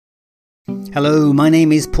Hello, my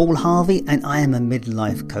name is Paul Harvey and I am a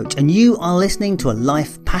midlife coach, and you are listening to a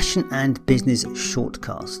life, passion and business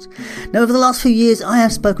shortcast. Now, over the last few years I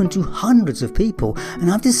have spoken to hundreds of people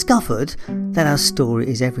and I've discovered that our story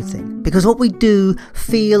is everything, because what we do,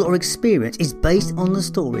 feel or experience is based on the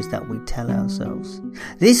stories that we tell ourselves.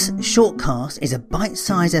 This shortcast is a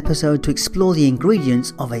bite-sized episode to explore the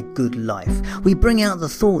ingredients of a good life. We bring out the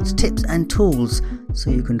thoughts, tips and tools so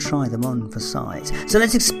you can try them on for size. So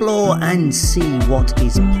let's explore and see what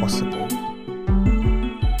is possible.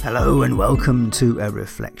 Hello and welcome to a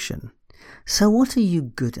reflection. So what are you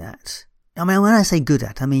good at? I mean, when I say good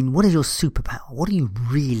at, I mean, what is your superpower? What are you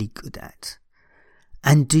really good at?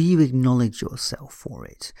 And do you acknowledge yourself for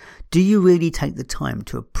it? Do you really take the time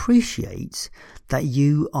to appreciate that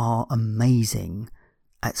you are amazing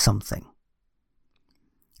at something?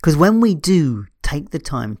 Because when we do take the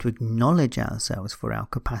time to acknowledge ourselves for our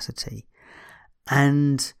capacity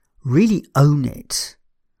and really own it,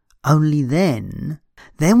 only then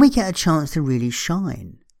we get a chance to really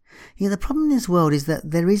shine. You know, the problem in this world is that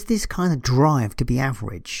there is this kind of drive to be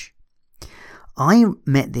average. I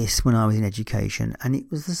met this when I was in education, and it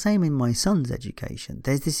was the same in my son's education.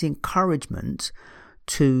 There's this encouragement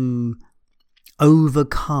to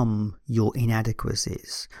overcome your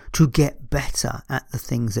inadequacies, to get better at the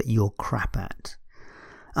things that you're crap at.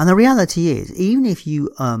 And the reality is, even if you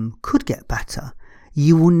could get better,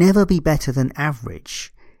 you will never be better than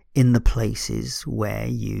average in the places where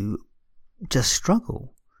you just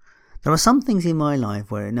struggle. There are some things in my life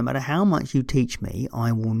where no matter how much you teach me,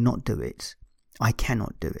 I will not do it. I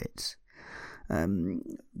cannot do it.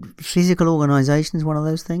 Physical organisation is one of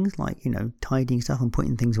those things, like, tidying stuff and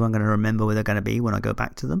putting things where I'm going to remember where they're going to be when I go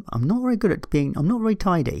back to them. I'm not very good at I'm not very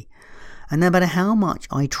tidy. And no matter how much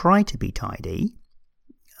I try to be tidy,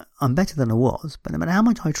 I'm better than I was, but no matter how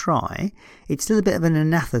much I try, it's still a bit of an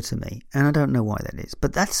anathema to me, and I don't know why that is.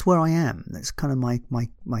 But that's where I am. That's kind of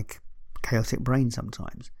my chaotic brain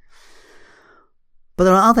sometimes. But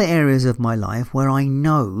there are other areas of my life where I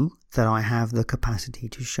know that I have the capacity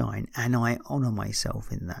to shine, and I honour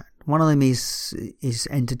myself in that. One of them is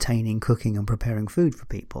entertaining, cooking and preparing food for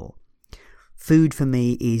people. Food for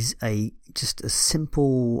me is just a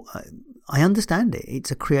simple, I understand it.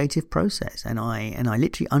 It's a creative process, and I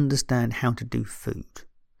literally understand how to do food.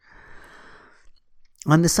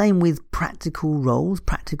 I'm the same with practical roles,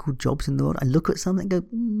 practical jobs in the world. I look at something and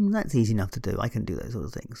go, that's easy enough to do. I can do those sort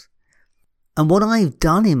of things. And what I've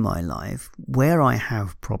done in my life where I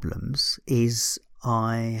have problems is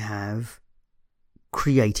I have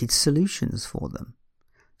created solutions for them.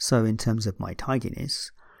 So in terms of my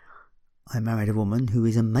tidiness, I married a woman who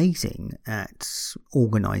is amazing at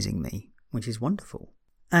organising me, which is wonderful.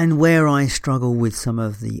 And where I struggle with some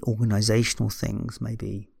of the organisational things,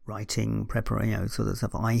 maybe writing, preparing, sort of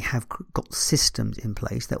stuff, I have got systems in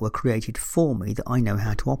place that were created for me that I know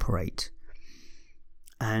how to operate.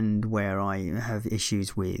 And where I have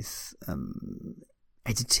issues with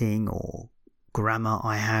editing or grammar,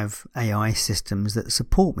 I have AI systems that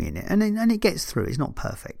support me in it. And it gets through. It's not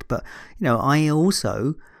perfect. But, I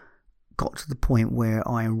also got to the point where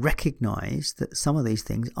I recognise that some of these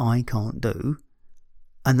things I can't do.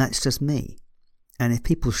 And that's just me. And if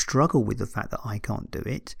people struggle with the fact that I can't do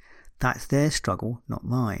it, that's their struggle, not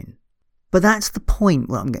mine. But that's the point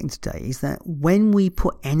what I'm getting today, is that when we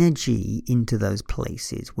put energy into those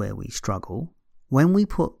places where we struggle, when we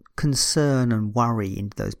put concern and worry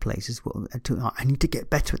into those places, I need to get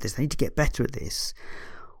better at this, I need to get better at this,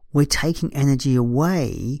 we're taking energy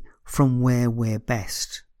away from where we're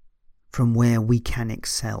best, from where we can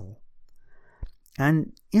excel.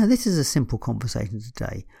 And, this is a simple conversation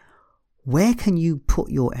today. Where can you put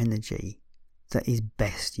your energy that is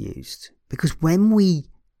best used? Because when we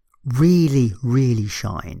really, really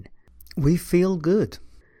shine, we feel good.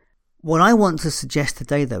 What I want to suggest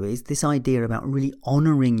today, though, is this idea about really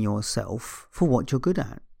honouring yourself for what you're good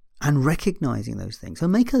at and recognising those things. So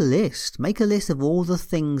make a list of all the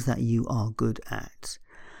things that you are good at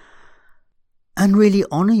and really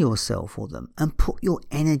honour yourself for them and put your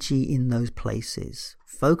energy in those places.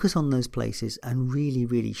 Focus on those places and really,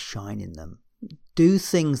 really shine in them. Do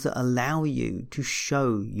things that allow you to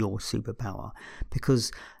show your superpower,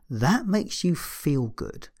 because that makes you feel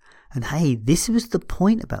good. And hey, this was the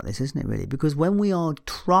point about this, isn't it, really? Because when we are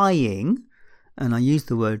trying, and I use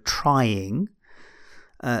the word trying,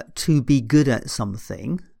 to be good at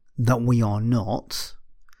something that we are not,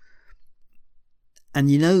 and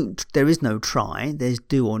there is no try, there's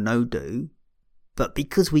do or no do, but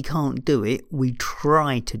because we can't do it, we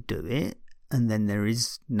try to do it, and then there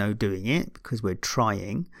is no doing it because we're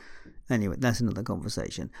trying. Anyway, that's another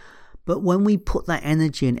conversation. But when we put that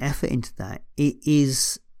energy and effort into that,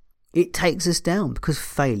 it takes us down, because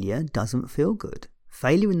failure doesn't feel good.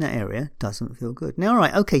 Failure in that area doesn't feel good. Now, all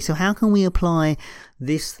right, okay, so how can we apply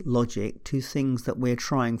this logic to things that we're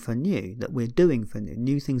trying for new, that we're doing for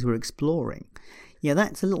new things we're exploring? Yeah,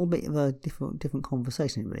 that's a little bit of a different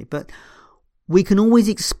conversation, really. But we can always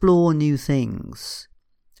explore new things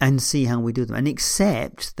and see how we do them, and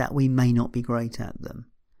accept that we may not be great at them.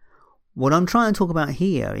 What I'm trying to talk about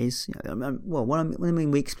here is,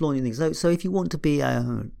 when we explore new things. So if you want to be,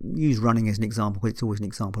 use running as an example, because it's always an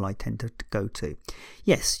example I tend to go to.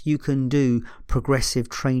 Yes, you can do progressive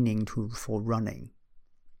training for running,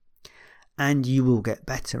 and you will get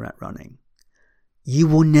better at running. You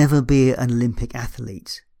will never be an Olympic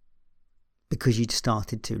athlete because you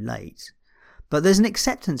started too late. But there's an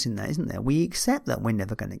acceptance in that, isn't there? We accept that we're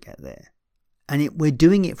never going to get there, and we're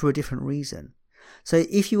doing it for a different reason. So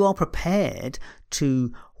if you are prepared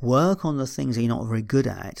to work on the things that you're not very good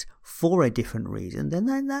at for a different reason, then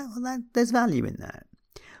that there's value in that.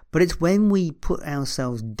 But it's when we put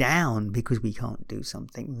ourselves down because we can't do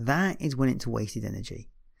something, that is when it's wasted energy.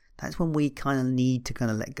 That's when we kind of need to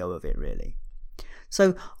kind of let go of it, really.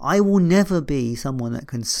 So I will never be someone that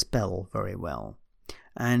can spell very well.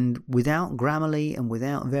 And without Grammarly and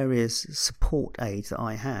without various support aids that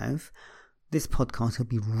I have, this podcast will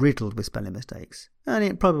be riddled with spelling mistakes. And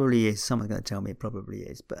it probably is. Someone's going to tell me it probably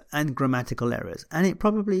is. And grammatical errors. And it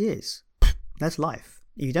probably is. That's life.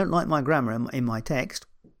 If you don't like my grammar in my text,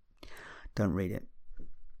 don't read it.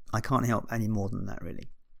 I can't help any more than that,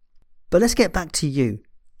 really. But let's get back to you.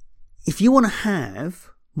 If you want to have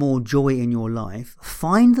more joy in your life,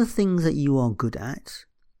 find the things that you are good at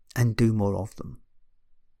and do more of them.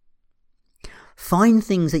 Find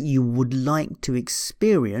things that you would like to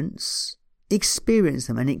experience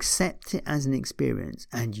them and accept it as an experience.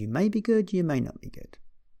 And you may be good, you may not be good.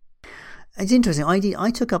 It's interesting. I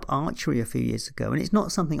took up archery a few years ago, and it's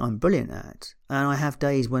not something I'm brilliant at. And I have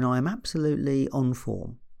days when I'm absolutely on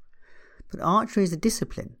form. But archery is a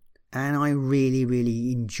discipline, and I really,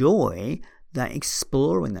 really enjoy that,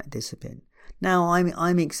 exploring that discipline. Now,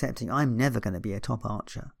 I'm accepting I'm never going to be a top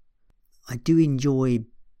archer. I do enjoy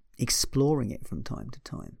exploring it from time to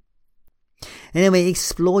time. Anyway,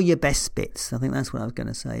 explore your best bits. I think that's what I was going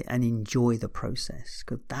to say. And enjoy the process,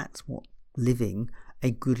 because that's what living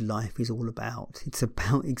a good life is all about. It's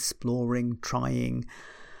about exploring, trying,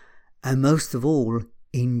 and most of all,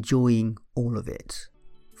 enjoying all of it.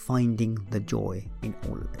 Finding the joy in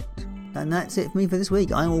all of it. And that's it for me for this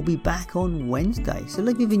week. I will be back on Wednesday. So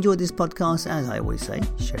if you've enjoyed this podcast, as I always say,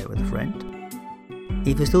 share it with a friend.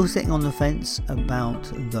 If you're still sitting on the fence about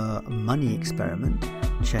the money experiment,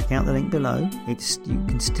 check out the link below. You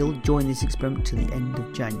can still join this experiment to the end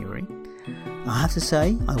of January. I have to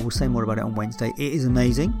say, I will say more about it on Wednesday. It is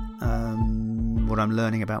amazing what I'm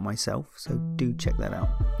learning about myself, so do check that out.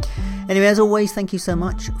 Anyway, as always, thank you so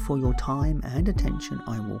much for your time and attention.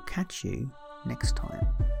 I will catch you next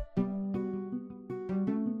time.